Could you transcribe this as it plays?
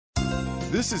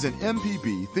This is an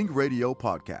MPB Think Radio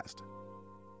podcast.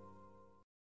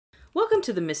 Welcome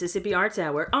to the Mississippi Arts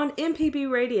Hour on MPB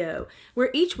Radio, where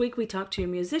each week we talk to a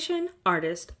musician,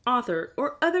 artist, author,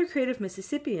 or other creative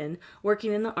Mississippian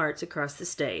working in the arts across the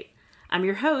state. I'm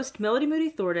your host, Moody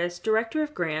Thortis, Director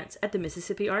of Grants at the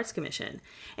Mississippi Arts Commission.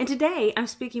 And today I'm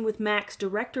speaking with MAC's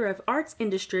Director of Arts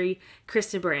Industry,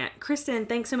 Kristen Brandt. Kristen,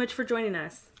 thanks so much for joining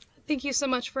us. Thank you so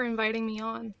much for inviting me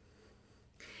on.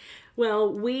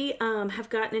 Well, we have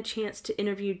gotten a chance to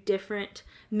interview different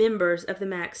members of the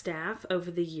MAC staff over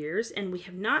the years, and we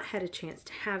have not had a chance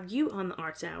to have you on the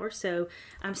Arts Hour, so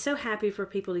I'm so happy for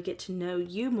people to get to know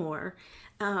you more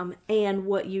and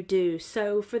what you do.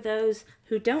 So for those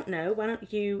who don't know, why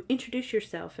don't you introduce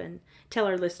yourself and tell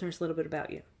our listeners a little bit about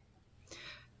you?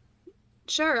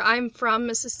 Sure. I'm from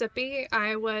Mississippi.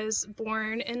 I was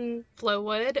born in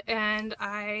Flowood, and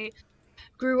I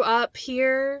grew up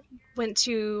here, went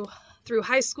through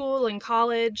high school and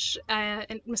college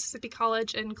at Mississippi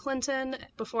College in Clinton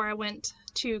before I went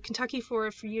to Kentucky for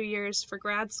a few years for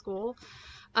grad school.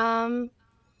 I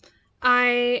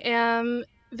am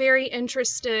very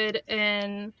interested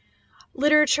in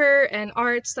literature and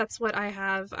arts. That's what I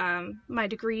have my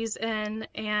degrees in,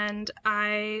 and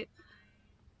I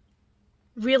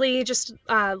really just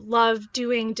love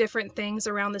doing different things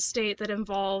around the state that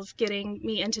involve getting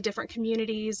me into different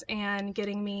communities and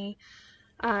getting me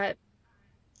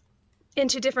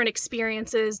into different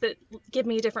experiences that give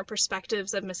me different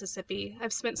perspectives of Mississippi.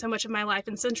 I've spent so much of my life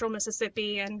in central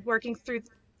Mississippi, and working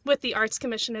with the Arts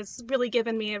Commission has really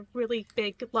given me a really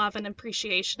big love and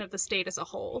appreciation of the state as a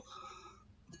whole.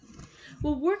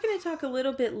 Well, we're going to talk a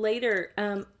little bit later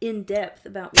in depth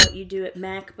about what you do at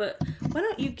MAC, but why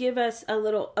don't you give us a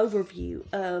little overview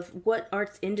of what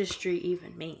arts industry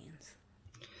even means?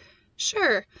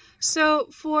 Sure. So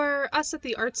for us at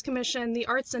the Arts Commission, the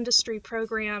Arts Industry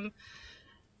Program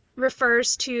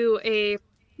refers to a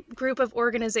group of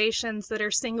organizations that are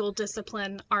single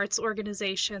discipline arts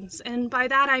organizations. And by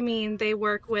that I mean they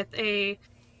work with a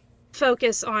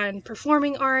focus on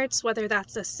performing arts, whether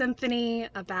that's a symphony,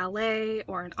 a ballet,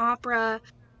 or an opera.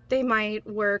 They might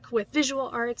work with visual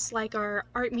arts like our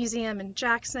art museum in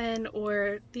Jackson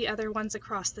or the other ones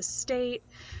across the state.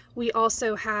 We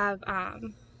also have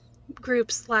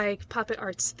groups like Puppet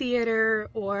Arts Theater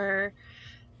or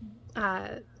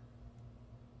other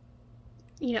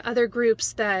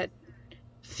groups that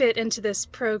fit into this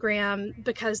program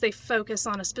because they focus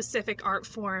on a specific art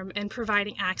form and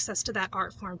providing access to that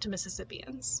art form to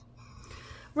Mississippians.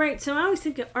 Right. So I always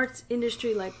think of arts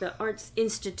industry like the arts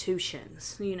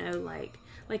institutions,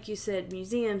 like you said,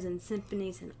 museums and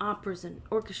symphonies and operas and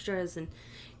orchestras and,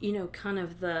 kind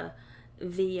of the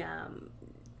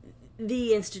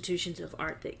institutions of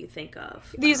art that you think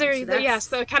of. These are,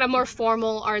 the kind of more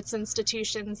formal arts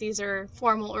institutions. These are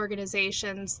formal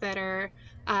organizations that are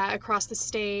across the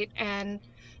state, and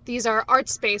these are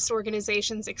arts-based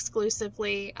organizations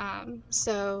exclusively.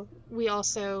 So we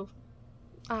also...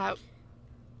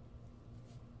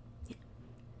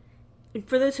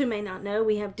 For those who may not know,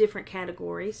 we have different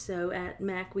categories. So at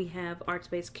MAC, we have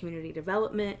arts-based community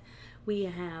development, we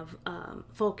have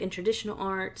folk and traditional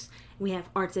arts, and we have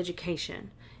arts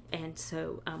education. And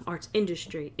so arts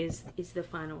industry is the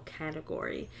final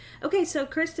category. Okay, so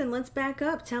Kristen, let's back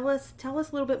up. Tell us a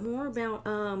little bit more about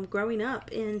growing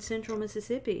up in central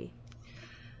Mississippi.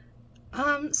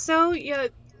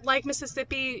 Like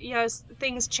Mississippi,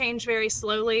 things change very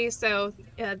slowly. So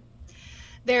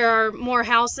there are more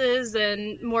houses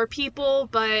and more people,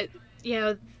 but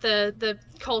the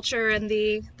culture and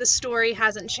the story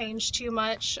hasn't changed too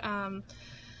much.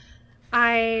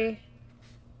 I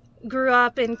grew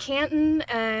up in Canton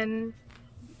and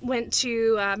went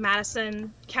to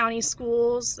Madison County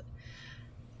schools.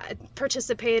 I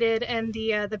participated in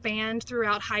the band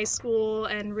throughout high school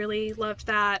and really loved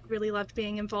that. Really loved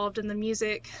being involved in the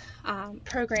music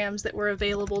programs that were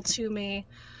available to me.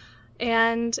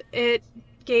 And it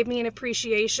gave me an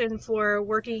appreciation for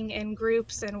working in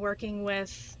groups and working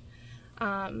with,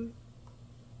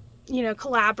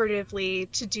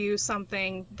 collaboratively to do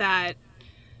something that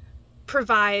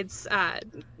provides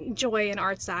joy and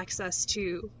arts access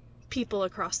to people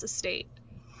across the state.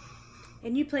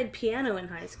 And you played piano in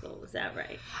high school, is that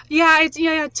right? Yeah,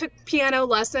 I took piano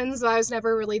lessons. I was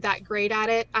never really that great at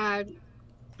it. I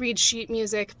read sheet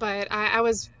music, but I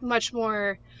was much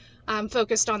more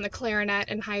focused on the clarinet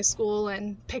in high school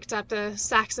and picked up the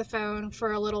saxophone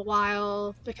for a little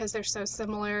while because they're so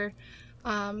similar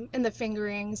in the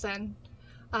fingerings. And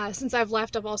since I've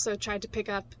left, I've also tried to pick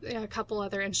up a couple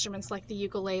other instruments like the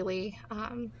ukulele.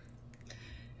 It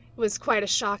was quite a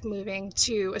shock moving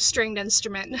to a stringed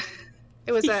instrument.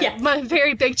 It was a Yes.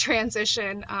 very big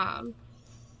transition.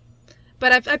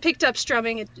 But I picked up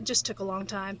strumming. It just took a long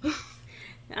time.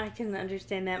 I can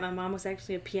understand that. My mom was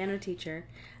actually a piano teacher,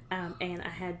 and I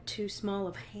had too small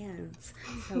of hands,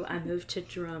 so I moved to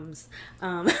drums.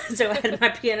 So I had my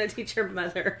piano teacher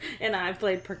mother, and I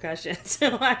played percussion,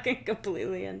 so I can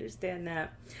completely understand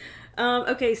that.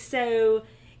 Okay, so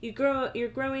you're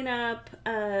growing up,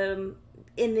 and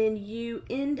then you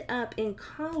end up in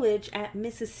college at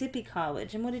Mississippi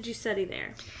College. And what did you study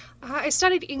there? I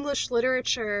studied English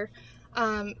literature.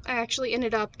 I actually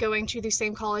ended up going to the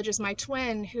same college as my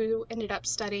twin, who ended up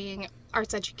studying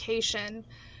arts education.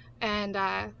 And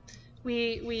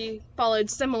we followed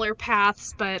similar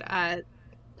paths, but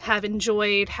have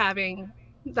enjoyed having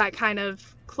that kind of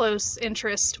close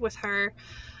interest with her.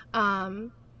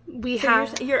 We So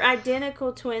have your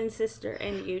identical twin sister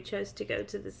and you chose to go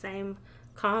to the same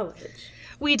college.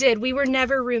 we did. We were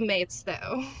never roommates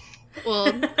though. Well,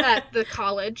 at the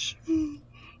college.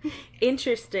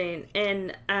 Interesting.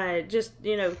 And just,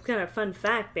 kind of fun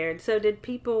fact there. So did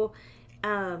people,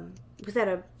 was that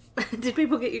a, did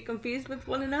people get you confused with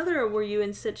one another, or were you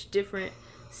in such different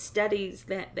studies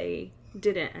that they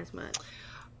didn't as much?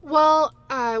 Well,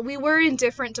 we were in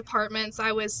different departments.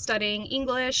 I was studying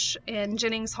English in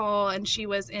Jennings Hall, and she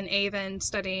was in Avon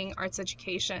studying arts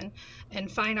education and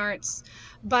fine arts.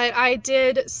 But I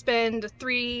did spend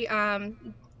 3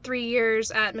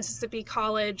 years at Mississippi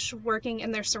College working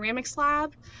in their ceramics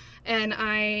lab, and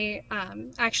I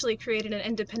actually created an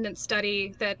independent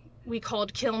study that we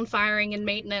called kiln firing and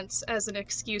maintenance as an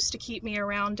excuse to keep me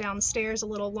around downstairs a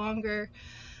little longer.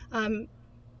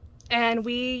 And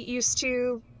we used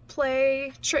to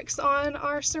play tricks on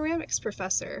our ceramics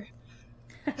professor.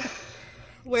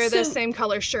 Wear the same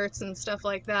color shirts and stuff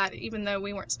like that, even though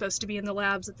we weren't supposed to be in the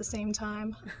labs at the same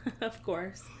time. Of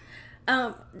course.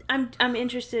 I'm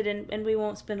interested in, and we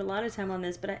won't spend a lot of time on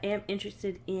this, but I am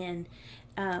interested in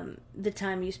the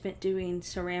time you spent doing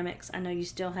ceramics. I know you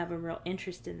still have a real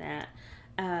interest in that.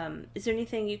 Is there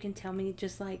anything you can tell me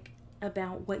just like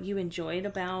about what you enjoyed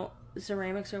about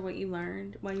ceramics or what you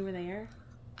learned while you were there?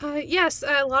 Yes,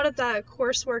 a lot of the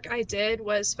coursework I did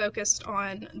was focused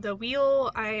on the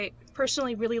wheel. I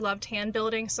personally really loved hand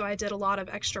building, so I did a lot of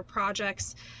extra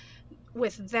projects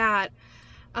with that.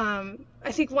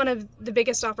 I think one of the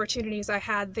biggest opportunities I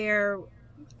had there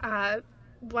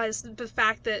was the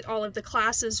fact that all of the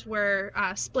classes were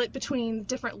split between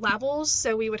different levels.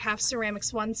 So we would have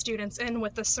Ceramics 1 students in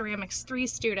with the Ceramics 3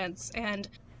 students, and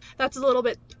that's a little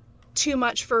bit too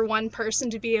much for one person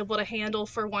to be able to handle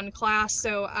for one class.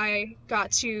 So I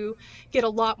got to get a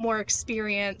lot more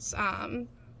experience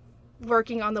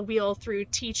working on the wheel through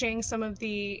teaching some of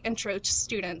the intro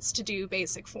students to do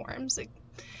basic forms.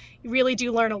 You really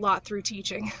do learn a lot through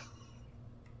teaching.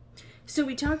 So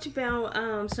we talked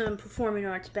about some performing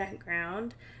arts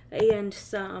background and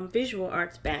some visual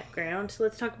arts background. So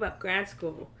let's talk about grad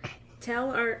school.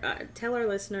 Tell our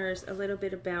listeners a little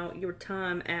bit about your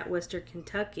time at Western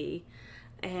Kentucky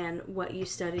and what you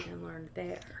studied and learned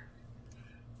there.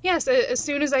 Yes, as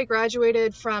soon as I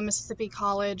graduated from Mississippi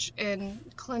College in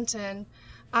Clinton,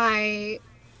 I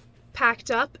packed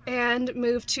up and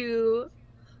moved to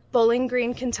Bowling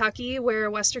Green, Kentucky, where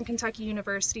Western Kentucky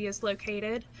University is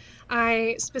located.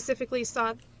 I specifically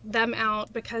sought them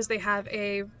out because they have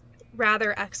a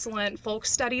rather excellent folk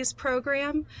studies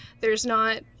program. There's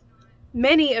not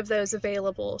many of those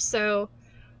available, so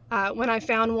when I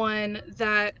found one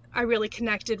that I really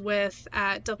connected with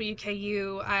at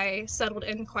WKU, I settled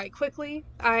in quite quickly.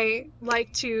 I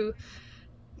like to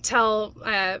tell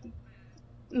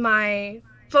my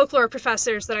folklore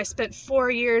professors that I spent 4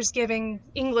 years giving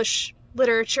English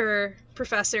literature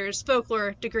professors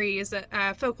folklore degrees,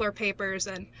 folklore papers,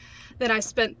 and then I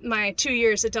spent my 2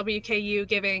 years at WKU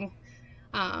giving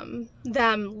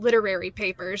them literary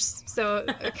papers. So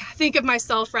I think of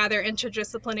myself rather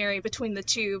interdisciplinary between the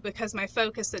two because my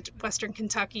focus at Western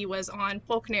Kentucky was on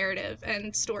folk narrative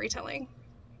and storytelling.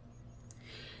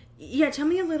 Yeah, tell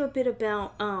me a little bit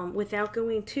about, without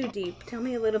going too deep, tell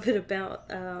me a little bit about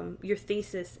your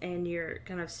thesis and your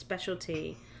kind of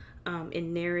specialty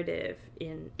in narrative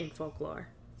in folklore.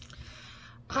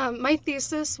 My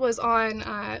thesis was on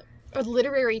a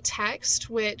literary text,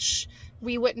 which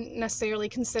we wouldn't necessarily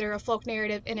consider a folk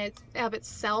narrative in it of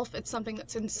itself. It's something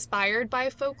that's inspired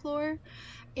by folklore.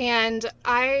 And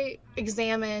I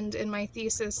examined in my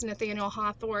thesis Nathaniel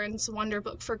Hawthorne's Wonder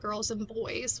Book for Girls and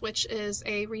Boys, which is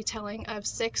a retelling of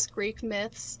 6 Greek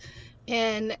myths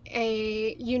in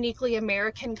a uniquely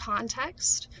American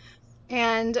context.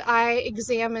 And I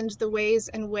examined the ways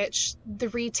in which the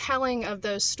retelling of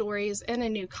those stories in a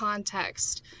new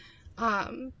context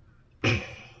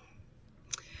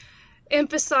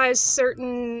emphasize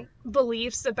certain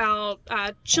beliefs about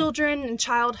children and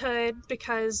childhood,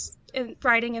 because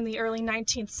writing in the early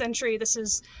 19th century, this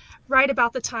is right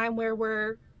about the time where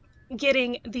we're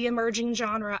getting the emerging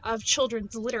genre of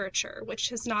children's literature, which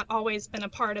has not always been a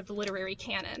part of the literary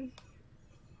canon.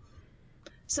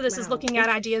 So this is looking at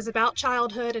ideas about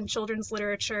childhood and children's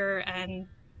literature and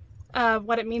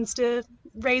what it means to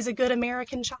raise a good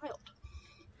American child.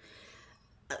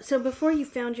 So before you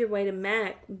found your way to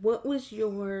Mac, what was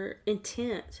your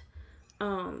intent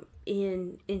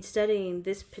in studying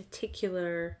this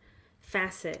particular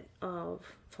facet of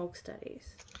folk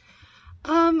studies?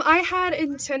 I had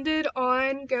intended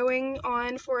on going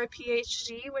on for a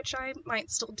PhD, which I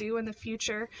might still do in the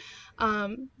future,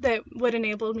 that would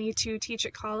enable me to teach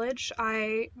at college.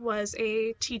 I was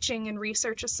a teaching and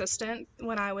research assistant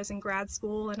when I was in grad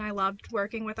school, and I loved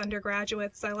working with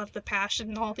undergraduates. I loved the passion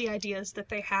and all the ideas that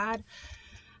they had,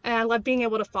 and I loved being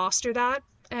able to foster that,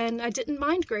 and I didn't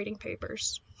mind grading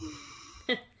papers.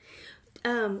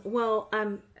 Well,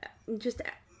 I'm just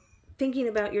thinking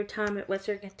about your time at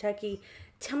Western Kentucky.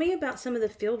 Tell me about some of the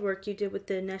field work you did with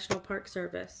the National Park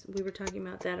Service. We were talking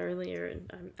about that earlier,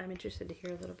 and I'm interested to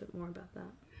hear a little bit more about that.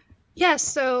 Yes,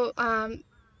 so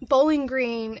Bowling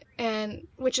Green,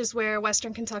 which is where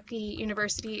Western Kentucky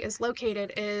University is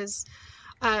located, is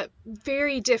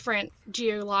very different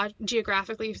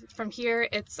geographically from here.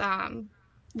 It's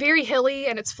very hilly,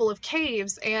 and it's full of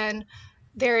caves, and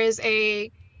there is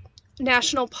a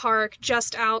national park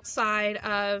just outside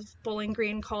of Bowling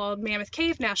Green called Mammoth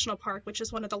Cave National Park, which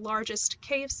is one of the largest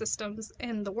cave systems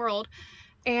in the world.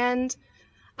 And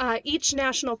each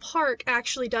national park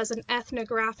actually does an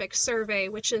ethnographic survey,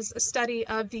 which is a study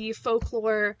of the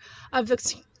folklore of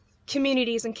the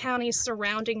communities and counties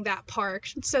surrounding that park.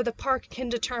 So the park can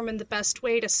determine the best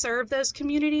way to serve those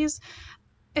communities,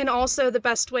 and also the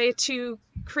best way to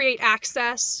create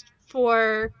access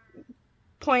for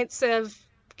points of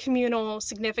communal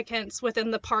significance within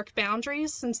the park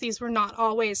boundaries, since these were not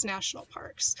always national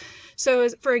parks. So,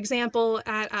 for example,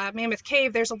 at Mammoth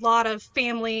Cave, there's a lot of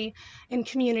family and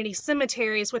community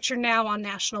cemeteries, which are now on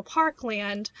national park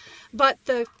land, but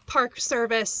the Park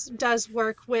Service does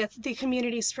work with the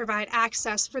communities to provide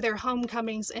access for their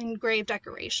homecomings and grave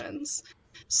decorations.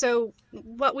 So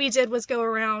what we did was go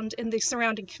around in the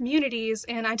surrounding communities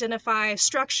and identify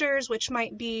structures which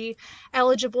might be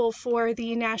eligible for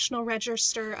the National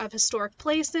Register of Historic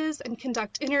Places and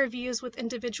conduct interviews with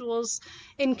individuals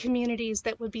in communities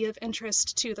that would be of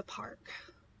interest to the park.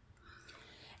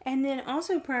 And then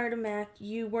also prior to Mac,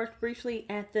 you worked briefly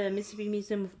at the Mississippi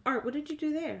Museum of Art. What did you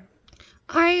do there?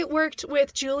 I worked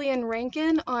with Julian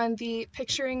Rankin on the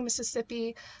Picturing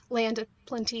Mississippi Land of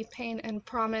Plenty, Pain, and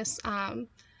Promise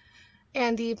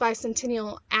and the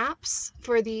bicentennial apps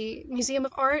for the Museum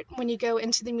of Art. When you go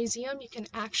into the museum, you can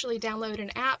actually download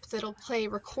an app that'll play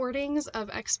recordings of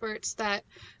experts that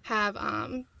have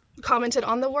commented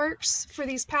on the works for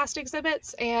these past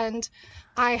exhibits, and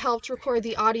I helped record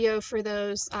the audio for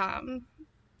those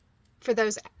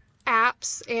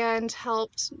apps and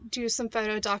helped do some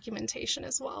photo documentation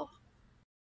as well.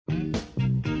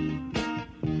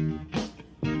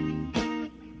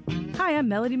 Hi, I'm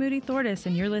Melody Moody Thortis,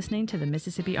 and you're listening to the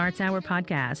Mississippi Arts Hour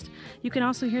podcast. You can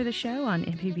also hear the show on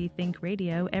MPB Think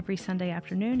Radio every Sunday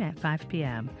afternoon at 5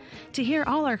 p.m. To hear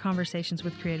all our conversations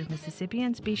with creative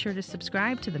Mississippians, be sure to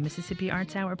subscribe to the Mississippi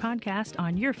Arts Hour podcast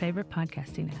on your favorite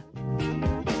podcasting app.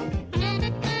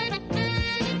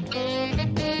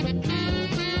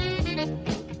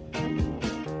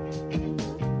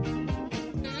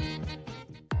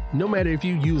 No matter if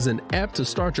you use an app to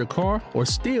start your car or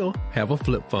still have a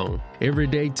flip phone,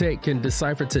 Everyday Tech can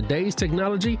decipher today's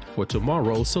technology for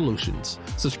tomorrow's solutions.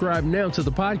 Subscribe now to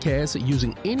the podcast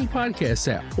using any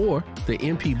podcast app or the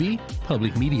MPB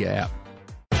Public Media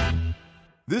app.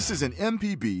 This is an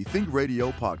MPB Think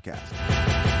Radio podcast.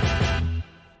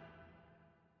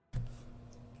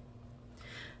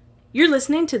 You're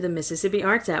listening to the Mississippi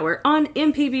Arts Hour on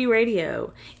MPB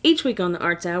Radio. Each week on the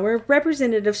Arts Hour,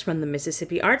 representatives from the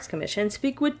Mississippi Arts Commission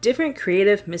speak with different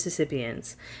creative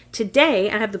Mississippians.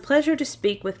 Today, I have the pleasure to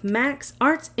speak with MAC's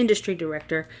Arts Industry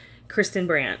Director, Kristen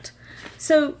Brandt.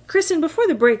 So, Kristen, before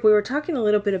the break, we were talking a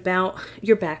little bit about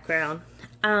your background,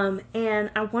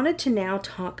 and I wanted to now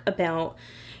talk about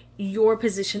your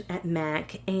position at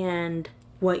MAC and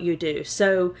what you do.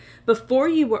 So before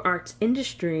you were arts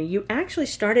industry, you actually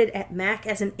started at MAC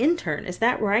as an intern. Is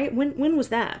that right? When was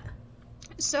that?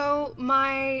 So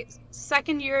my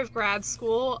second year of grad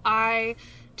school, I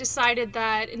decided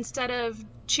that instead of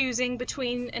choosing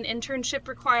between an internship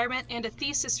requirement and a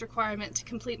thesis requirement to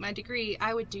complete my degree,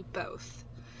 I would do both.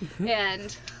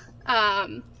 and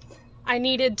I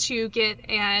needed to get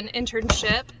an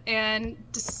internship and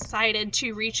decided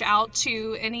to reach out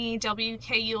to any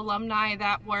WKU alumni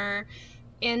that were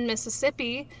in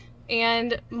Mississippi.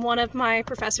 And one of my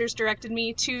professors directed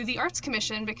me to the Arts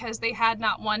Commission because they had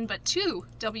not one but two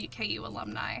WKU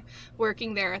alumni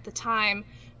working there at the time.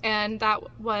 And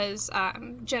that was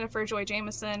Jennifer Joy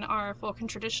Jameson, our folk and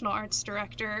traditional arts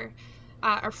director,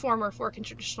 our former folk and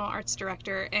traditional arts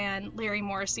director, and Larry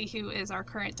Morrissey, who is our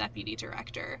current deputy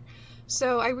director.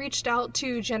 So I reached out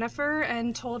to Jennifer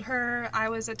and told her I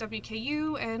was at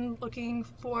WKU and looking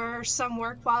for some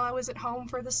work while I was at home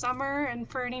for the summer and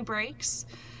for any breaks.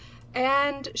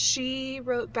 And she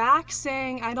wrote back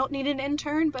saying, I don't need an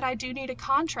intern, but I do need a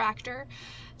contractor.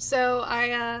 So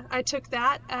I took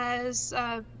that as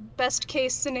best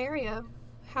case scenario.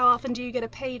 How often do you get a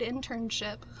paid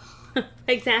internship?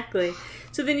 Exactly.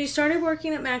 So then you started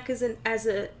working at Mac as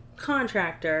a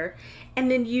contractor,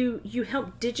 and then you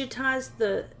helped digitize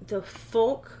the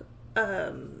folk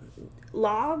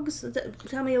logs.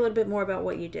 Tell me a little bit more about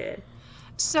what you did.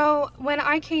 So when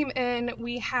I came in,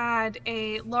 we had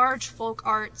a large folk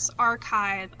arts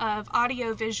archive of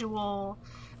audiovisual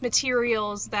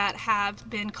materials that have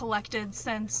been collected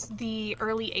since the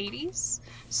early 80s.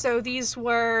 So these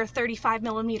were 35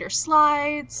 millimeter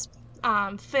slides,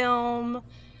 film,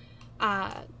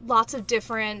 lots of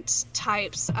different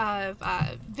types of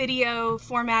video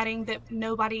formatting that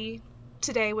nobody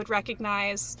today would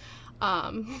recognize.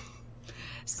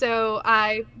 So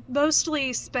I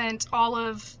mostly spent all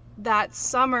of that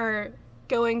summer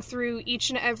going through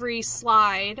each and every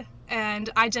slide and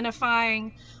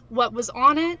identifying what was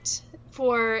on it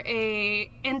for a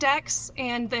index,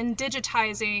 and then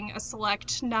digitizing a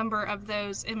select number of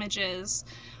those images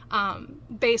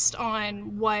based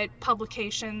on what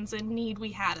publications and need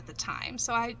we had at the time.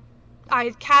 So I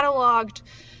cataloged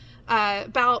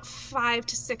about 5,000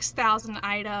 to 6,000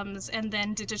 items, and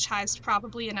then digitized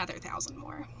probably another 1,000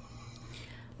 more.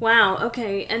 Wow.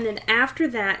 Okay. And then after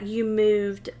that, you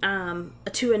moved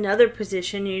to another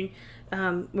position. You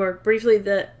were briefly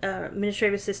the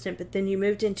administrative assistant, but then you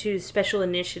moved into special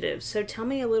initiatives. So tell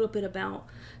me a little bit about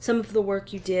some of the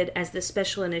work you did as the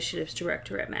special initiatives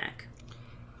director at MAC.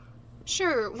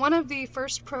 Sure. One of the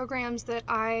first programs that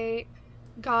I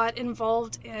got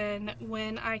involved in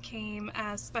when I came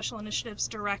as special initiatives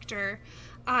director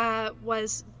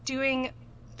was doing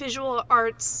visual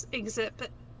arts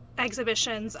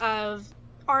exhibitions of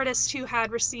artists who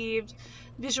had received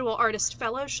visual artist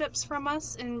fellowships from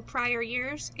us in prior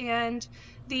years. And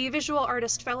the Visual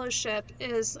Artist Fellowship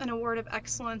is an award of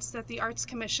excellence that the Arts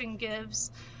Commission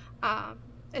gives.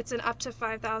 It's an up to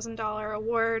 $5,000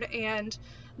 award, and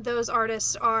those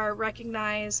artists are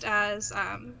recognized as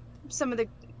some of the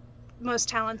most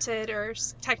talented or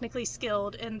technically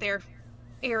skilled in their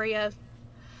area.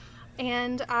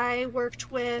 And I worked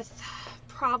with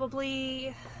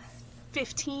probably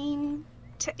 15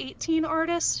 to 18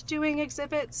 artists doing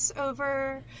exhibits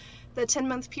over the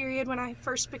 10-month period when I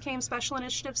first became Special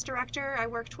Initiatives Director. I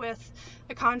worked with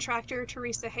a contractor,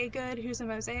 Teresa Haygood, who's a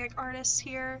mosaic artist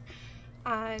here.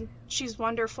 She's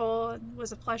wonderful. It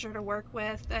was a pleasure to work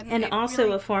with. And also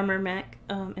really... a former MAC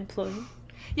employee.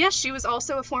 Yes, she was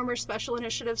also a former Special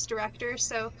Initiatives Director,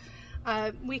 so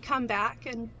we come back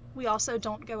and we also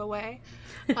don't go away.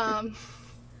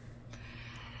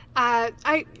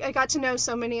 I got to know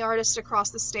so many artists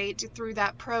across the state through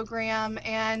that program,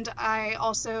 and I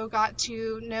also got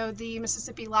to know the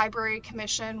Mississippi Library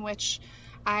Commission, which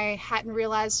I hadn't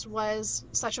realized was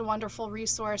such a wonderful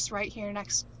resource right here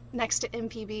next to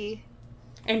MPB.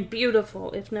 And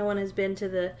beautiful. If no one has been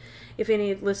to if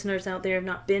any listeners out there have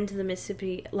not been to the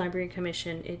Mississippi Library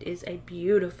Commission, it is a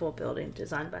beautiful building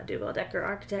designed by Duval Decker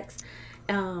Architects.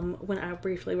 When I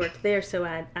briefly worked there, so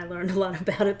I learned a lot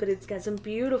about it, but it's got some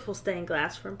beautiful stained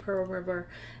glass from Pearl River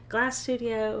Glass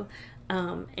Studio,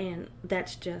 and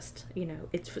that's just,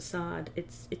 its facade,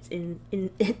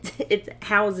 it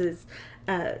houses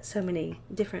so many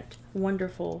different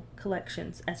wonderful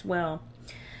collections as well.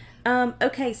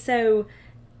 Okay, so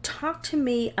talk to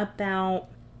me about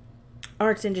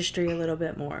arts industry a little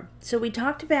bit more. So we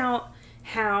talked about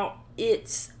how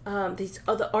it's these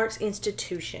other arts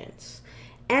institutions.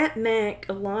 At MAC,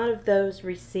 a lot of those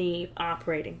receive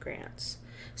operating grants.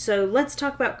 So let's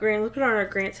talk about grants. Let's put on our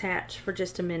grants hat for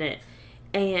just a minute.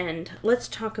 And let's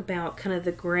talk about kind of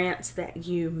the grants that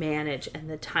you manage and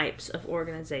the types of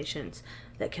organizations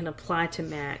that can apply to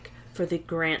MAC for the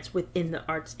grants within the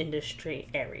arts industry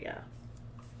area.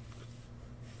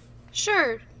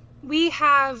 Sure. We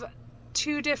have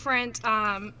two different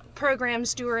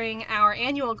programs during our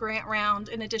annual grant round,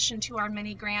 in addition to our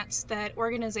mini grants that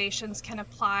organizations can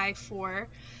apply for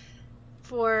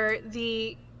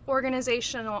the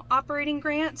organizational operating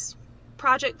grants,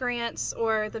 project grants,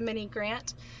 or the mini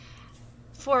grant.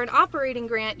 For an operating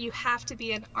grant, you have to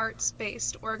be an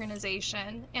arts-based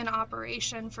organization in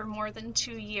operation for more than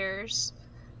 2 years.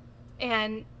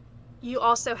 And you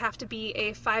also have to be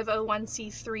a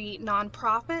 501c3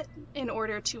 nonprofit in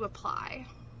order to apply.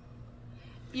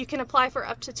 You can apply for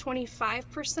up to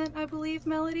 25%, I believe,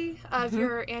 Melody, of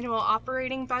your annual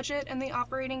operating budget in the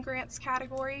operating grants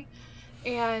category.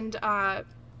 And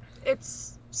it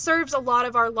serves a lot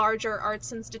of our larger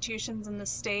arts institutions in the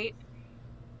state.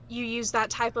 You use that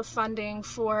type of funding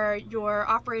for your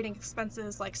operating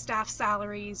expenses like staff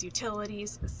salaries,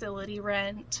 utilities, facility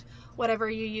rent, whatever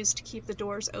you use to keep the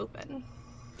doors open.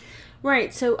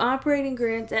 Right, so operating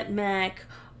grants at MAC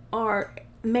are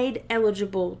made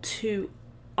eligible to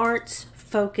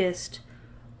arts-focused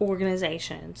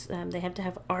organizations. They have to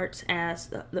have arts as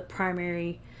the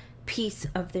primary piece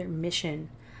of their mission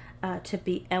to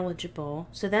be eligible.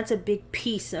 So that's a big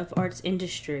piece of arts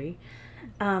industry.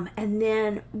 And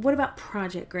then what about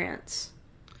project grants?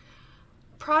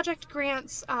 Project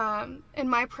grants in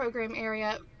my program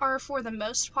area are, for the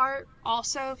most part,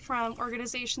 also from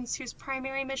organizations whose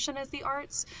primary mission is the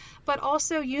arts, but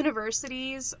also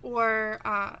universities or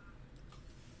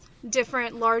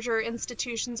different larger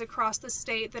institutions across the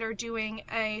state that are doing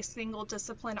a single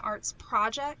discipline arts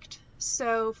project.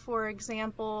 So, for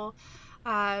example,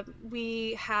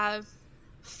 we have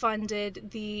funded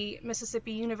the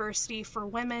Mississippi University for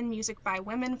Women Music by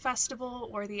Women Festival,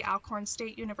 or the Alcorn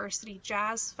State University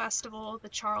Jazz Festival, the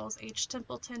Charles H.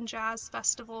 Templeton Jazz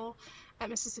Festival at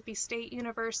Mississippi State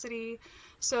University.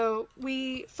 So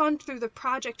we fund through the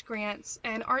project grants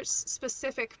an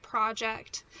arts-specific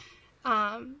project.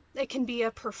 It can be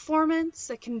a performance,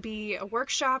 it can be a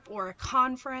workshop or a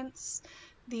conference.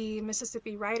 The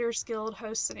Mississippi Writers Guild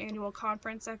hosts an annual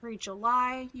conference every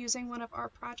July using one of our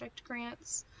project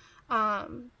grants.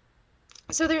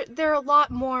 So they're a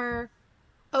lot more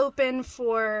open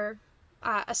for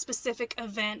a specific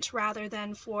event rather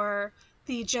than for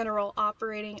the general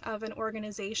operating of an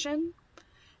organization.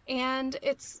 And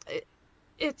it's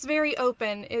very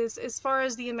open as far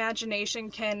as the imagination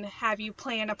can have you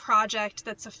plan a project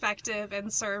that's effective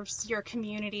and serves your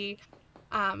community.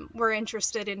 We're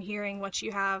interested in hearing what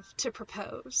you have to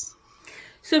propose.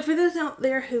 So for those out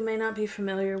there who may not be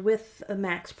familiar with the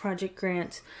MAC's project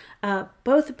grants,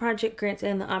 both the project grants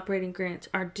and the operating grants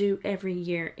are due every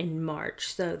year in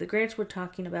March. So the grants we're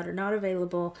talking about are not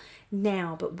available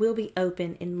now, but will be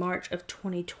open in March of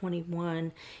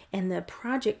 2021. And the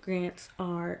project grants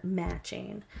are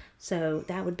matching. So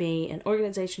that would be an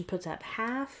organization puts up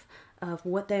half of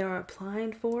what they are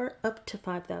applying for, up to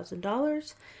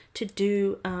 $5,000, to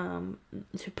do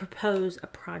to propose a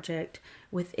project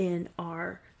within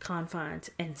our confines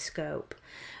and scope.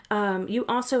 You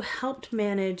also helped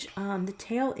manage the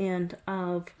tail end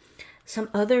of some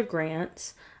other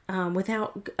grants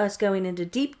without us going into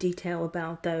deep detail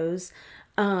about those.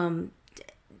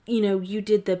 You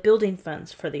did the building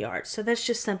funds for the arts, so that's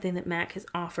just something that MAC has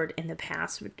offered in the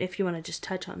past. If you want to just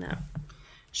touch on that.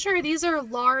 Sure, these are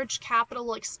large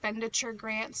capital expenditure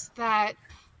grants that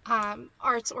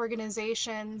arts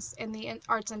organizations in the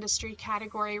arts industry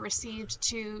category received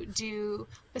to do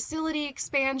facility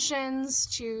expansions,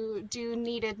 to do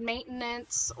needed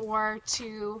maintenance, or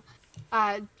to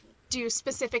do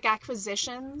specific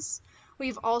acquisitions.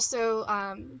 We've also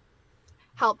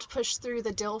helped push through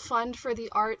the Dill Fund for the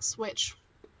Arts, which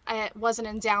was an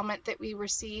endowment that we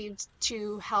received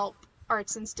to help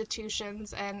arts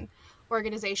institutions and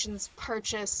organizations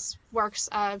purchase works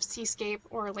of seascape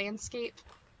or landscape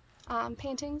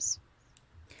paintings.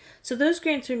 So those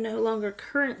grants are no longer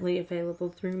currently available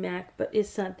through MAC, but is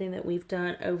something that we've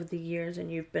done over the years and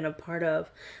you've been a part of.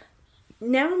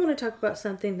 Now I'm going to talk about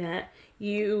something that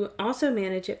you also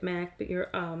manage at MAC, but you're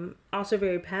also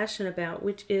very passionate about,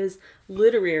 which is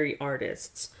literary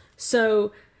artists.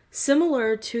 So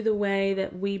similar to the way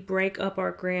that we break up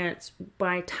our grants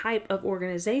by type of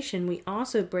organization, we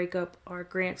also break up our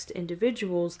grants to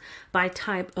individuals by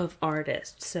type of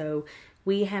artist. So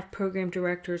we have program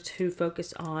directors who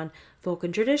focus on folk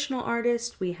and traditional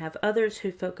artists. We have others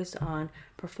who focus on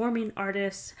performing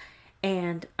artists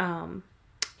and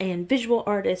visual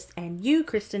artists. And you,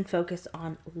 Kristen, focus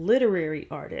on literary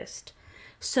artists.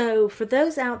 So for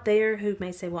those out there who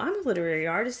may say, well, I'm a literary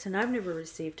artist and I've never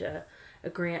received a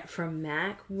grant from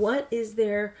MAC, what is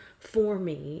there for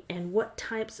me and what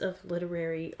types of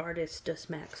literary artists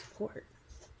does MAC support?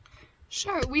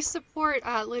 Sure, we support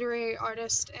literary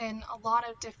artists in a lot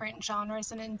of different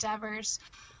genres and endeavors.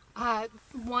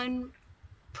 One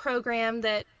program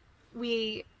that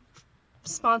we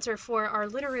sponsor for our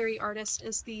literary artists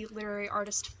is the Literary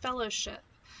Artist Fellowship,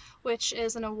 which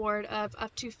is an award of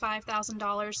up to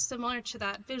 $5,000, similar to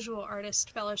that Visual Artist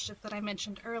Fellowship that I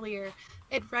mentioned earlier.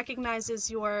 It recognizes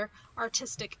your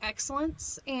artistic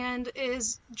excellence and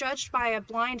is judged by a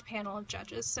blind panel of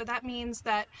judges. So that means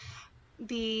that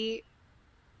the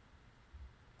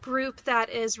group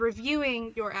that is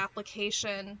reviewing your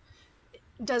application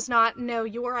does not know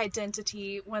your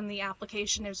identity when the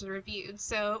application is reviewed.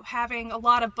 So having a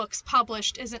lot of books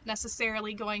published isn't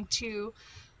necessarily going to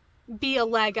be a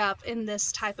leg up in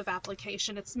this type of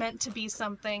application. It's meant to be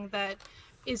something that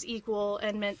is equal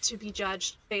and meant to be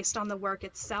judged based on the work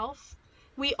itself.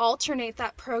 We alternate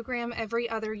that program every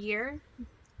other year.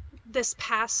 The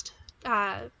past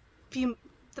few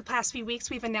weeks,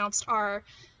 we've announced our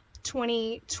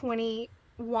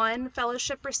 2021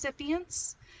 fellowship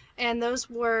recipients, and those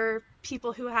were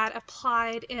people who had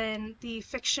applied in the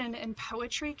fiction and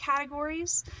poetry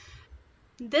categories.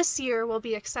 This year, we'll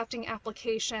be accepting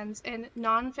applications in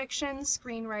nonfiction,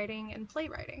 screenwriting, and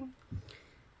playwriting.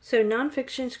 So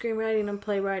nonfiction, screenwriting, and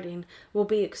playwriting will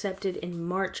be accepted in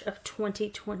March of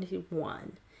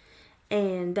 2021.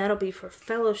 And that'll be for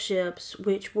fellowships,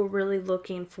 which we're really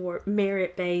looking for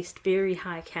merit-based, very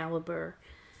high caliber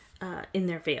in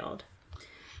their field.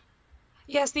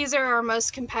 Yes, these are our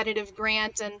most competitive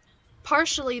grant, and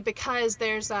partially because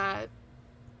there's a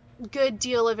good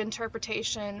deal of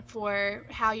interpretation for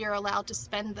how you're allowed to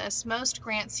spend this. Most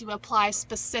grants you apply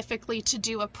specifically to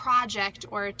do a project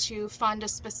or to fund a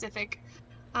specific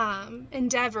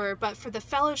endeavor, but for the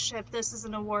fellowship, this is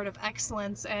an award of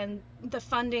excellence, and the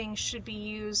funding should be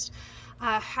used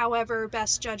however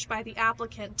best judged by the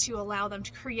applicant to allow them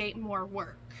to create more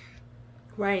work.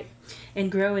 Right, and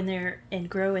grow in their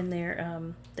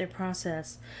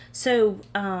process. So,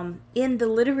 in the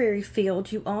literary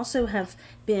field, you also have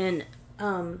been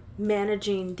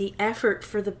managing the effort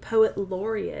for the Poet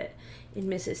Laureate in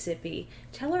Mississippi.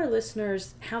 Tell our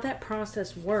listeners how that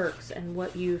process works and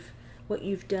what you've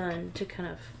done to kind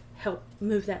of help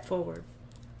move that forward.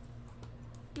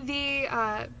 The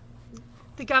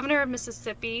governor of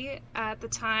Mississippi at the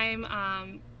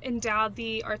time endowed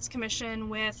the Arts Commission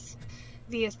with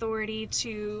the authority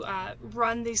to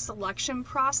run the selection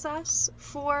process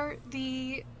for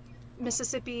the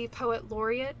Mississippi Poet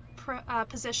Laureate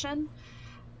position.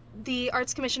 The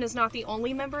Arts Commission is not the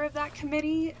only member of that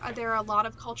committee. There are a lot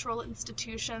of cultural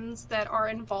institutions that are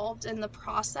involved in the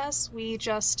process. We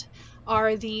just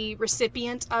are the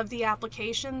recipient of the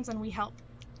applications, and we help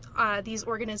these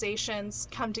organizations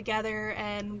come together,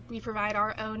 and we provide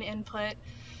our own input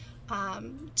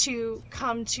to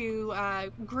come to a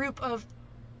group of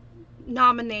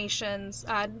nominations,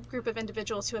 a group of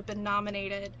individuals who have been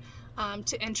nominated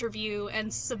to interview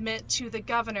and submit to the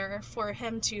governor for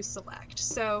him to select.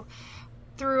 So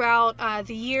throughout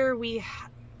the year, we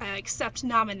accept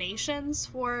nominations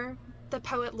for the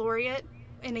Poet Laureate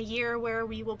in a year where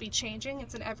we will be changing.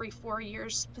 It's an every 4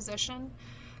 years position.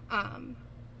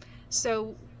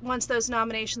 So once those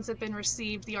nominations have been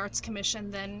received, the Arts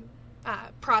Commission then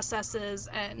processes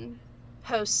and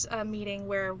hosts a meeting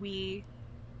where we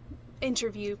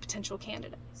interview potential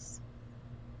candidates.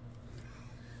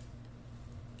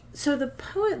 So the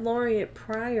Poet Laureate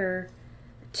prior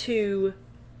to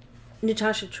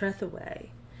Natasha Trethewey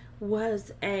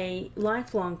was a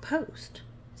lifelong post.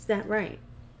 Is that right?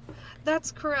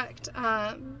 That's correct.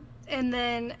 And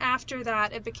then after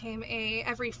that, it became a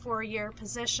every 4 year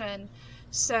position.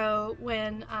 So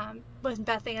when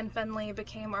Beth Ann Finley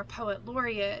became our Poet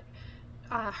Laureate,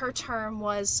 her term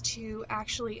was to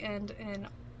actually end in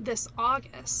this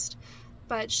August.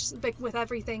 But with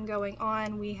everything going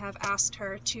on, we have asked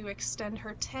her to extend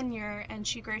her tenure, and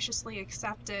she graciously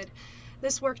accepted.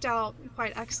 This worked out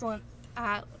quite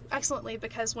excellently,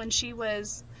 because when she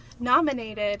was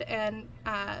nominated and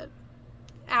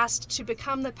asked to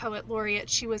become the Poet Laureate,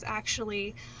 she was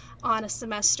actually on a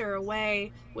semester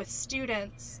away with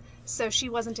students, so she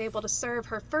wasn't able to serve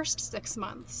her first 6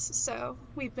 months. So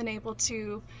we've been able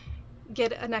to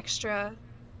get an extra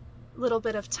little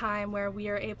bit of time where we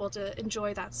are able to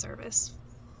enjoy that service.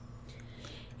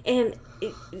 And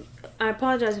I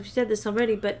apologize if you said this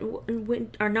already, but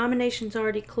when are nominations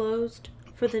already closed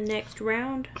for the next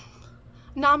round?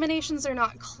 Nominations are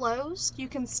not closed. You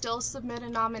can still submit a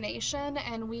nomination,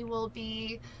 and we will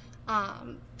be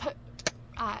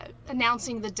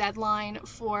announcing the deadline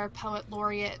for Poet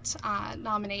Laureate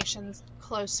nominations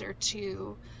closer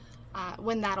to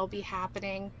when that'll be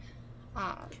happening.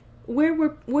 Where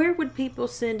would people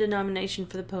send a nomination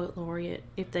for the Poet Laureate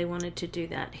if they wanted to do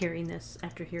that,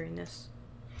 after hearing this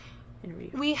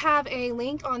interview? We have a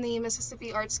link on the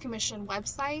Mississippi Arts Commission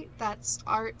website. That's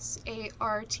arts.ms.gov.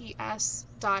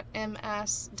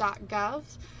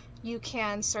 You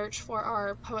can search for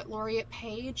our Poet Laureate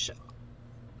page,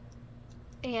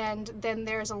 and then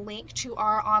there's a link to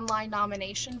our online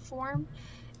nomination form.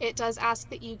 It does ask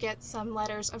that you get some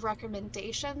letters of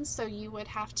recommendation, so you would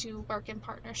have to work in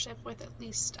partnership with at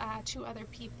least 2 other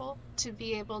people to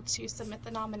be able to submit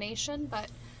the nomination. But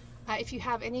if you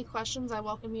have any questions, I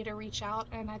welcome you to reach out,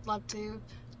 and I'd love to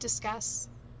discuss.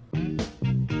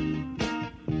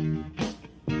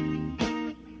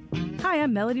 Hi,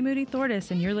 I'm Melody Moody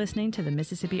Thortis, and you're listening to the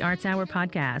Mississippi Arts Hour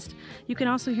podcast. You can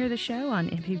also hear the show on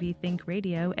MPB Think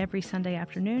Radio every Sunday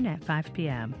afternoon at 5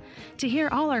 p.m. To hear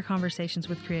all our conversations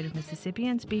with creative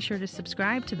Mississippians, be sure to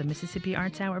subscribe to the Mississippi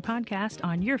Arts Hour podcast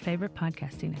on your favorite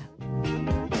podcasting app.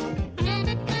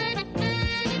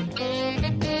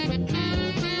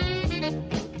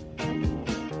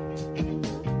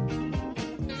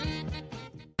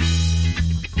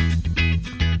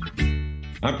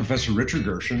 I'm Professor Richard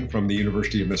Gershon from the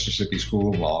University of Mississippi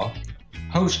School of Law,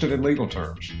 host of In Legal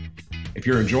Terms. If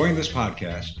you're enjoying this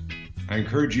podcast, I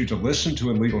encourage you to listen to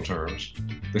In Legal Terms,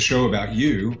 the show about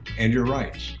you and your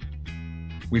rights.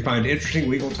 We find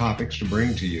interesting legal topics to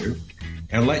bring to you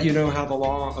and let you know how the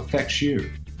law affects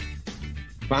you.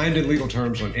 Find In Legal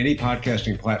Terms on any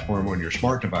podcasting platform on your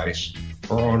smart device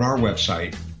or on our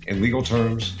website,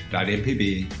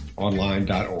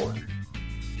 inlegalterms.mpbonline.org.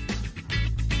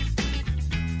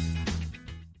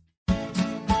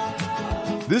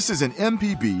 This is an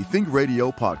MPB Think Radio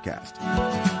podcast.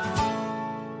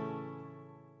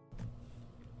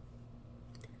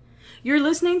 You're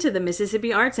listening to the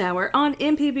Mississippi Arts Hour on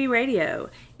MPB Radio.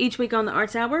 Each week on the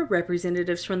Arts Hour,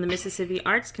 representatives from the Mississippi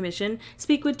Arts Commission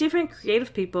speak with different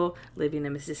creative people living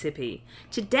in Mississippi.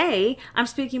 Today, I'm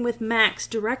speaking with MAC's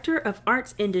Director of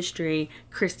Arts Industry,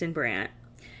 Kristen Brandt.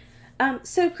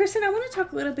 So, Kristen, I want to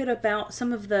talk a little bit about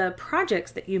some of the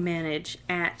projects that you manage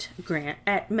at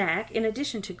MAC, in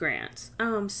addition to grants.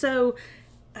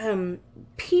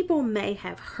 People may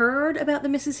have heard about the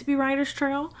Mississippi Writers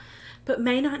Trail, but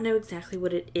may not know exactly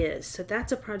what it is. So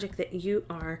that's a project that you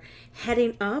are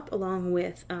heading up along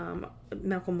with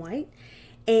Malcolm White,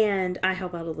 and I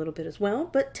help out a little bit as well.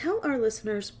 But tell our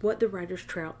listeners what the Writers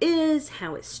Trail is,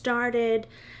 how it started,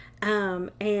 and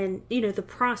the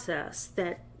process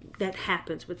that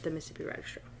happens with the Mississippi Writers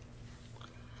Trail.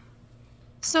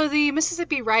 So the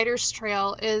Mississippi Writers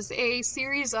Trail is a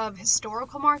series of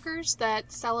historical markers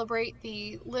that celebrate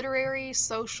the literary,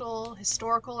 social,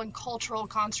 historical, and cultural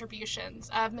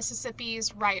contributions of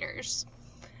Mississippi's writers.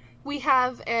 We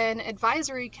have an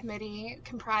advisory committee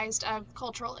comprised of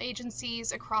cultural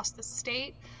agencies across the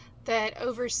state that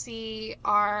oversee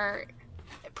our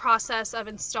process of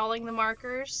installing the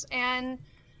markers, and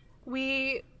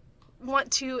we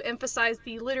want to emphasize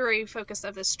the literary focus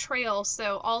of this trail,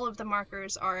 so all of the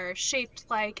markers are shaped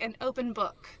like an open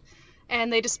book,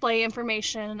 and they display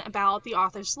information about the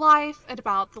author's life and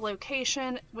about the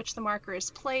location which the marker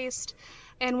is placed.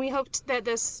 And we hoped that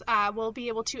this will be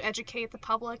able to educate the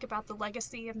public about the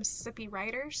legacy of Mississippi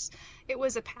writers. It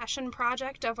was a passion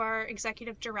project of our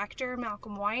executive director,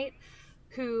 Malcolm White,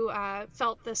 who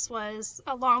felt this was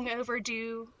a long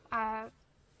overdue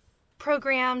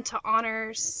program to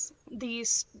honor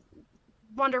these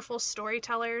wonderful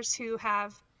storytellers who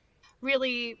have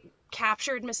really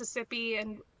captured Mississippi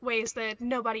in ways that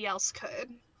nobody else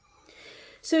could.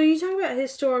 So you talk about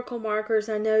historical markers.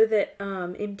 I know that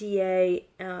MDA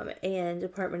and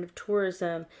Department of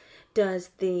Tourism does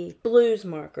the blues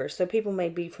markers, so people may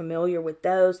be familiar with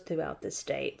those throughout the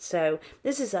state. So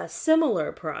this is a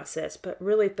similar process, but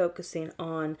really focusing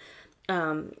on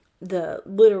the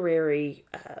literary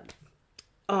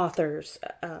authors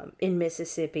in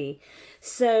Mississippi.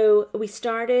 So we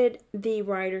started the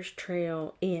Writers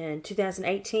Trail in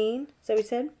 2018. Is that what we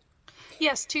said?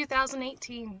 Yes,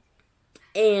 2018.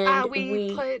 And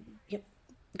we put. Yep.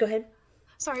 Go ahead.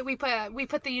 Sorry, we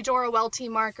put the Eudora Welty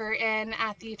marker in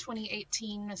at the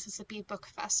 2018 Mississippi Book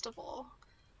Festival.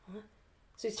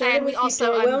 So we started and with we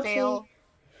also Eudora unveil. Welty.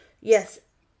 Yes,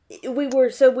 we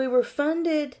were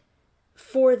funded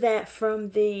for that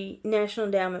from the National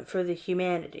Endowment for the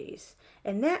Humanities.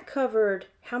 And that covered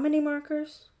how many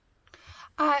markers?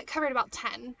 It covered about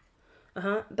 10.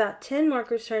 About 10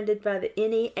 markers funded by the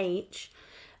NEH.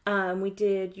 We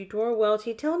did Eudora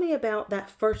Welty. Tell me about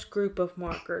that first group of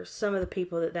markers, some of the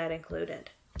people that included.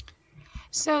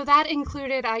 So that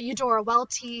included Eudora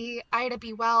Welty, Ida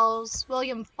B. Wells,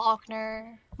 William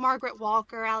Faulkner, Margaret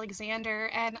Walker Alexander,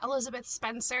 and Elizabeth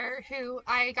Spencer, who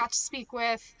I got to speak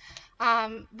with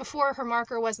before her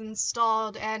marker was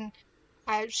installed. And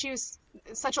she was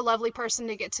such a lovely person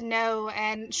to get to know.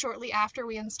 And shortly after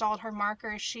we installed her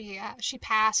marker, she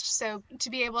passed. So to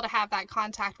be able to have that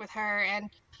contact with her and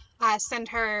send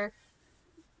her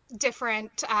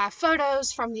different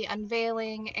photos from the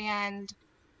unveiling and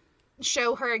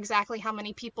show her exactly how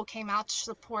many people came out to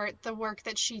support the work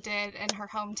that she did in her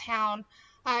hometown,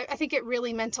 I think it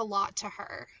really meant a lot to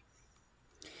her.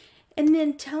 And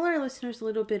then tell our listeners a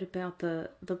little bit about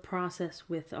the process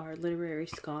with our literary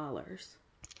scholars.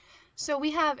 So we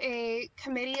have a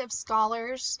committee of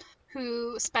scholars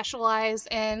who specialize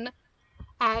in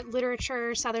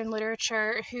literature, Southern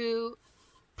literature, who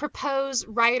propose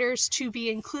writers to be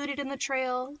included in the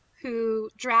trail, who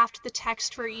draft the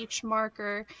text for each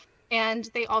marker, and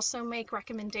they also make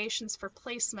recommendations for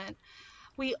placement.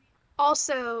 We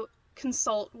also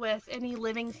consult with any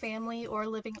living family or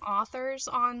living authors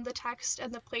on the text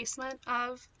and the placement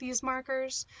of these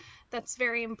markers. That's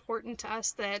very important to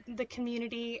us, that the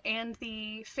community and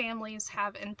the families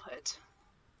have input.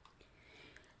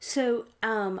 So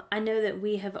I know that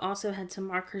we have also had some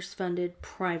markers funded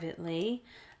privately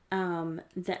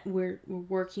that we're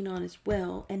working on as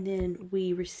well. And then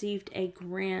we received a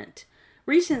grant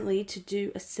recently to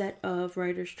do a set of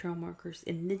Writers' Trail markers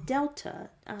in the Delta.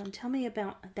 Tell me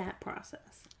about that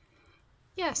process.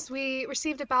 Yes, we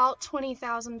received about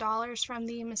 $20,000 from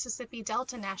the Mississippi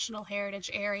Delta National Heritage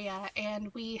Area,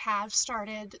 and we have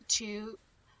started to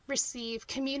receive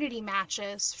community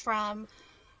matches from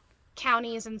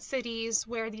counties and cities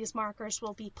where these markers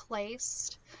will be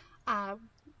placed.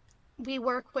 We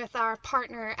work with our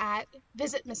partner at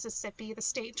Visit Mississippi, the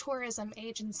state tourism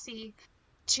agency,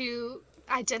 to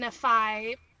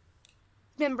identify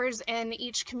members in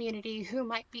each community who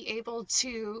might be able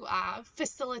to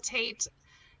facilitate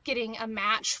getting a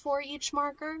match for each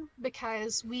marker,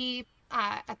 because we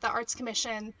at the Arts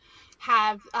Commission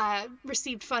have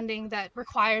received funding that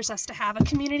requires us to have a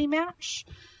community match.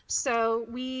 So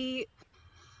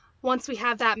once we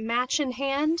have that match in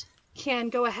hand, can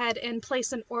go ahead and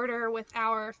place an order with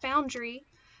our foundry,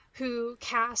 who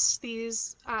casts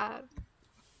these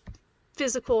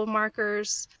physical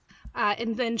markers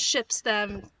and then ships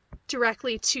them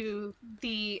directly to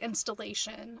the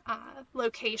installation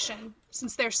location,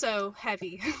 since they're so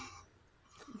heavy.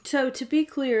 So to be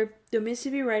clear, the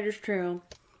Mississippi Writers' Trail,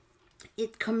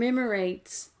 it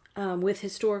commemorates with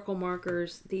historical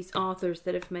markers these authors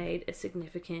that have made a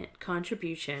significant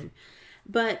contribution,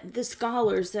 but the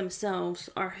scholars themselves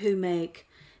are who make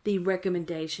the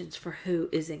recommendations for who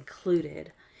is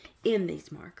included in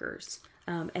these markers.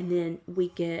 And then we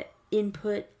get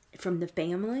input from the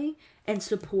family and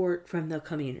support from the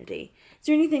community. Is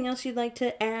there anything else you'd like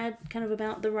to add kind of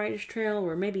about the Writers' Trail,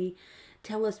 or maybe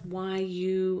tell us why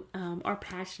you are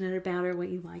passionate about it, what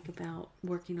you like about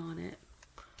working on it?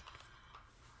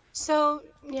 So,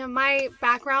 my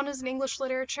background is in English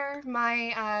literature.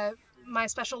 My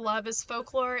special love is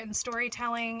folklore and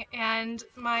storytelling, and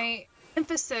my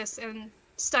emphasis in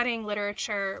studying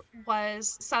literature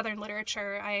was Southern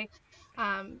literature. I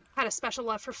had a special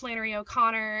love for Flannery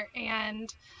O'Connor,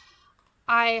 and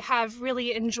I have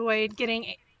really enjoyed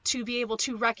getting to be able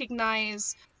to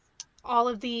recognize all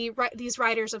of these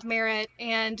writers of merit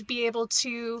and be able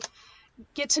to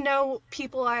get to know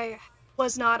people I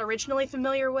was not originally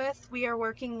familiar with. We are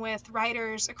working with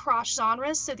writers across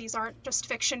genres, so these aren't just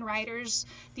fiction writers.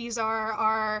 These are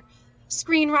our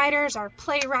screenwriters, our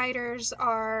playwriters,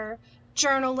 our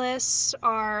journalists,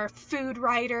 our food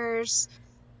writers.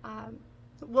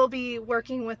 We'll be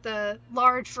working with a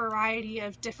large variety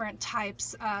of different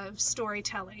types of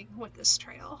storytelling with this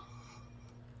trail.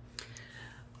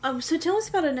 So tell us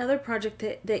about another project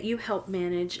that you help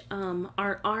manage,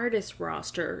 our artist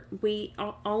roster.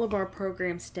 All of our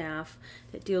program staff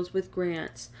that deals with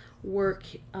grants work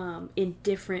in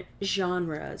different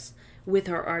genres with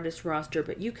our artist roster,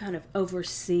 but you kind of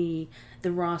oversee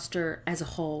the roster as a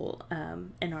whole,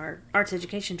 and our arts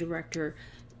education director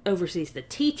oversees the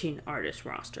teaching artist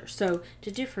roster. So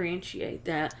to differentiate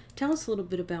that, tell us a little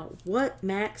bit about what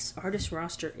MAC's artist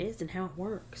roster is and how it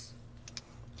works.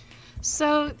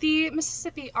 So the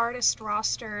Mississippi Artist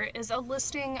Roster is a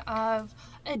listing of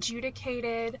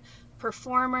adjudicated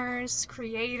performers,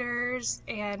 creators,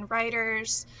 and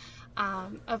writers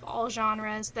of all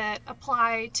genres that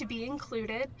apply to be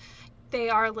included. They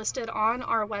are listed on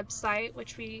our website,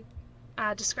 which we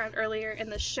described earlier in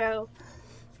the show.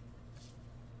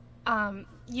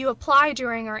 you apply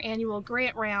during our annual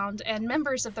grant round, and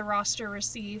members of the roster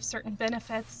receive certain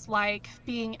benefits like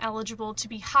being eligible to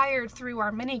be hired through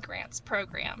our mini grants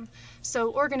program.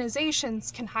 So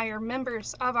organizations can hire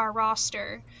members of our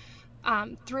roster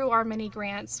through our mini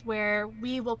grants, where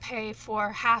we will pay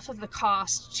for half of the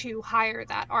cost to hire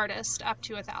that artist up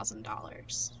to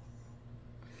 $1,000.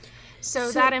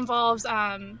 So that involves,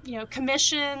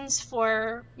 commissions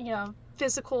for,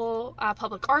 physical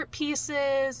public art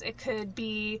pieces. It could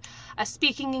be a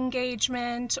speaking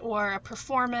engagement or a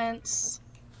performance.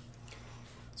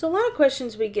 So a lot of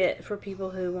questions we get for people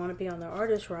who want to be on the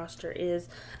artist roster is,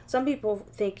 some people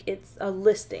think it's a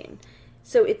listing.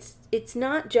 So it's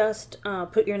not just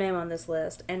put your name on this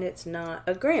list, and it's not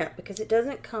a grant because it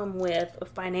doesn't come with a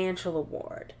financial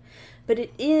award. But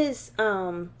it is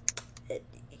an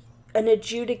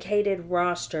adjudicated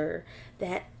roster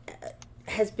that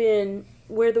has been,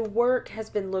 where the work has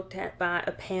been looked at by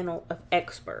a panel of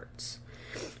experts,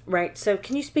 right? So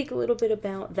can you speak a little bit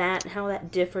about that, how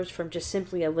that differs from just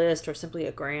simply a list or simply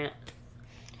a grant?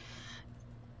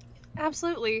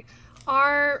 Absolutely.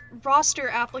 Our roster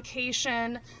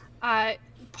application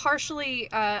partially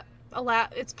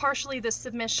it's partially the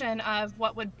submission of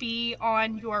what would be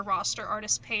on your roster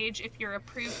artist page if you're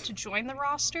approved to join the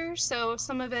roster. So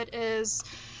some of it is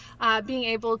being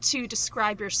able to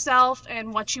describe yourself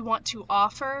and what you want to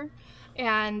offer.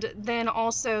 And then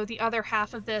also the other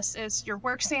half of this is your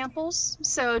work samples.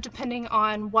 So depending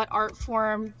on what art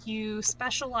form you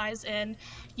specialize in,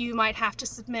 you might have to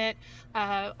submit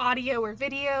audio or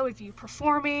video of you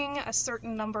performing, a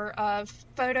certain number of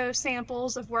photo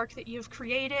samples of work that you've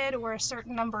created, or a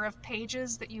certain number of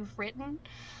pages that you've written.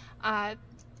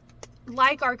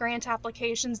 Like our grant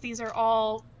applications, these are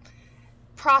all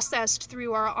processed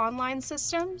through our online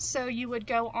system. So you would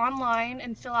go online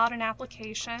and fill out an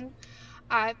application.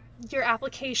 Your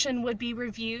application would be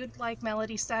reviewed, like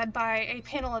Melody said, by a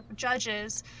panel of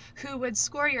judges who would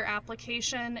score your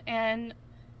application, and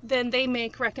then they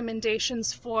make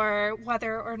recommendations for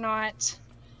whether or not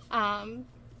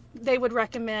they would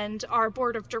recommend our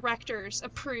board of directors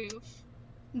approve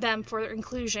them for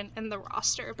inclusion in the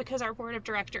roster, because our board of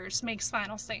directors makes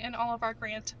final say in all of our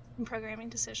grant and programming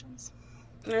decisions.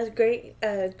 That's great.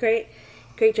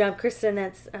 Great job, Kristen.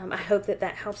 That's I hope that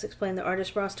helps explain the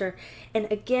artist roster.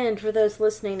 And again, for those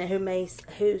listening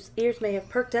whose ears may have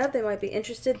perked up, they might be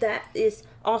interested, that is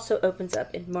also opens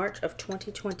up in March of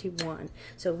 2021.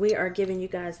 So we are giving you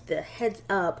guys the heads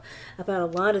up about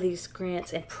a lot of these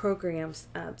grants and programs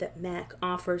that MAC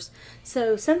offers.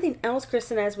 So something else,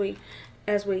 Kristen, as we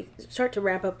start to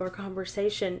wrap up our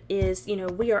conversation is,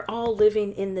 we are all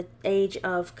living in the age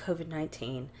of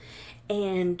COVID-19,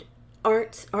 and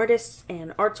artists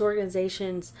and arts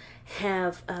organizations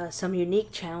have some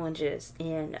unique challenges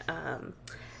in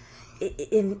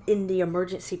the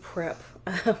emergency prep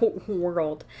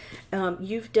world.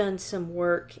 You've done some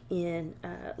work in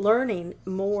learning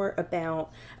more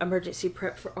about emergency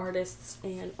prep for artists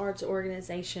and arts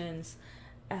organizations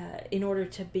in order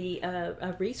to be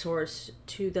a resource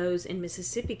to those in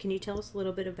Mississippi. Can you tell us a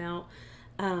little bit about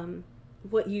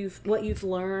what you've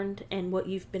learned and what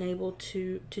you've been able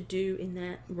to do in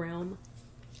that realm?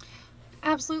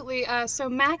 Absolutely. So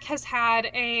MAC has had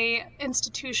a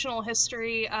institutional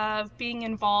history of being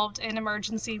involved in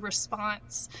emergency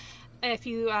response. If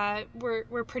you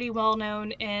we're pretty well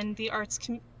known in the arts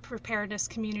preparedness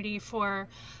community for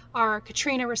our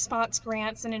Katrina response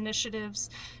grants and initiatives.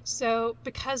 So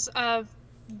because of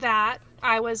that,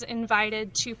 I was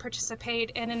invited to participate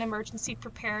in an emergency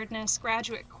preparedness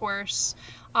graduate course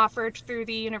offered through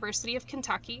the University of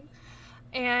Kentucky.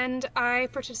 And I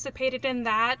participated in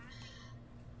that,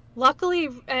 luckily,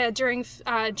 during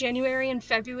January and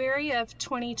February of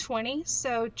 2020,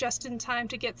 so just in time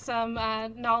to get some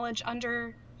knowledge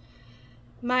under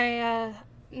my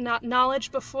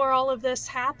knowledge before all of this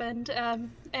happened.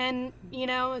 And,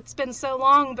 it's been so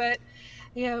long, but,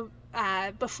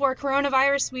 before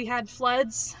coronavirus, we had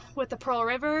floods with the Pearl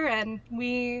River, and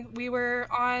we were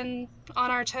on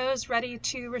our toes, ready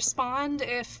to respond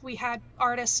if we had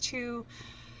artists who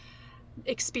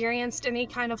experienced any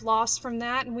kind of loss from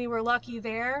that, and we were lucky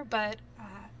there. But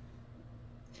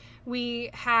we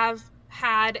have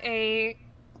had a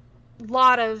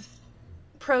lot of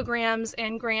programs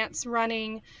and grants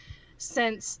running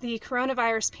since the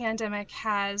coronavirus pandemic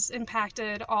has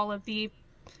impacted all of the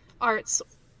arts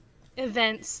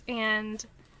events and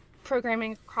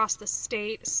programming across the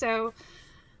state. So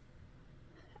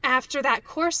after that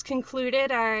course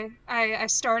concluded, I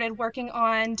started working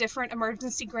on different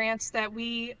emergency grants that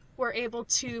we were able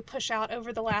to push out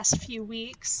over the last few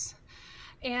weeks.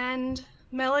 And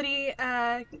Melody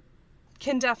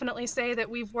can definitely say that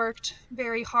we've worked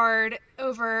very hard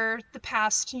over the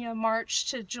past,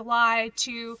 March to July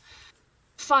to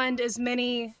fund as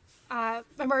many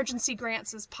emergency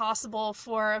grants as possible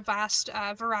for a vast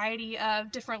variety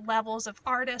of different levels of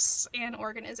artists and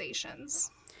organizations.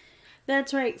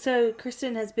 That's right. So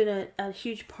Kristen has been a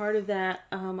huge part of that,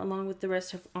 along with the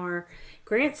rest of our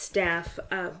grant staff.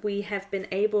 MAC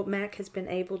has been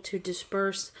able to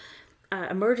disperse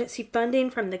emergency funding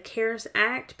from the CARES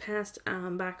Act passed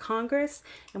by Congress,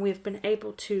 and we've been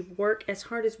able to work as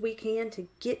hard as we can to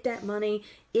get that money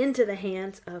into the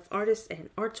hands of artists and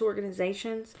arts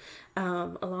organizations,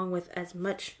 along with as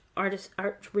much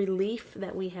art relief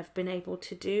that we have been able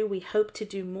to do. We hope to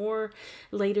do more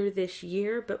later this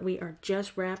year, but we are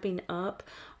just wrapping up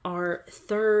our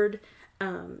third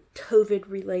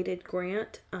COVID-related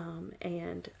grant,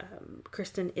 and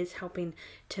Kristen is helping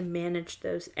to manage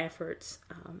those efforts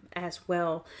as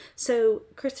well. So,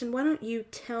 Kristen, why don't you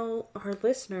tell our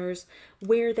listeners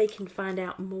where they can find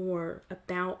out more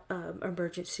about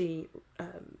emergency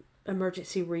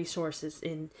resources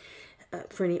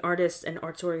for any artists and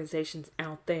arts organizations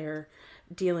out there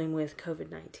dealing with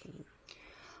COVID-19?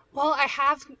 Well, I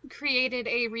have created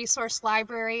a resource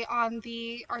library on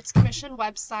the Arts Commission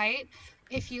website.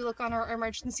 If you look on our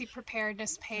emergency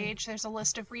preparedness page, there's a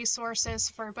list of resources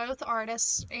for both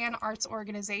artists and arts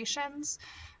organizations.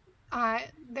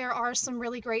 There are some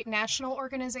really great national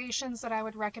organizations that I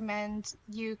would recommend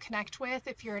you connect with.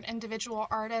 If you're an individual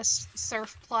artist,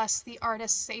 Surf Plus, the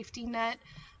Artist Safety Net,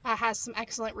 has some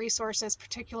excellent resources,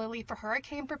 particularly for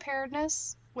hurricane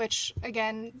preparedness, which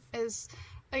again is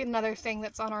another thing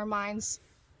that's on our minds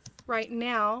right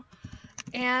now.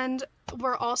 And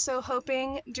we're also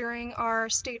hoping during our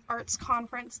state arts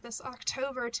conference this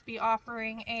October to be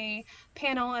offering a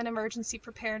panel on emergency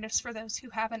preparedness for those who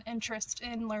have an interest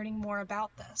in learning more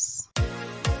about this.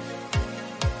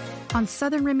 On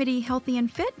Southern Remedy Healthy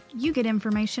and Fit, you get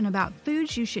information about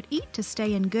foods you should eat to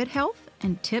stay in good health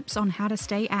and tips on how to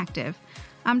stay active.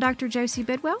 I'm Dr. Josie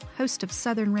Bidwell, host of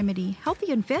Southern Remedy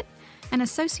Healthy and Fit, an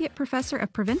associate professor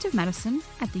of preventive medicine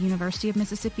at the University of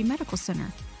Mississippi Medical Center.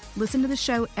 Listen to the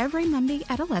show every Monday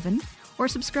at 11 or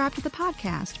subscribe to the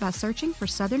podcast by searching for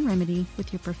Southern Remedy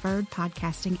with your preferred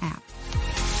podcasting app.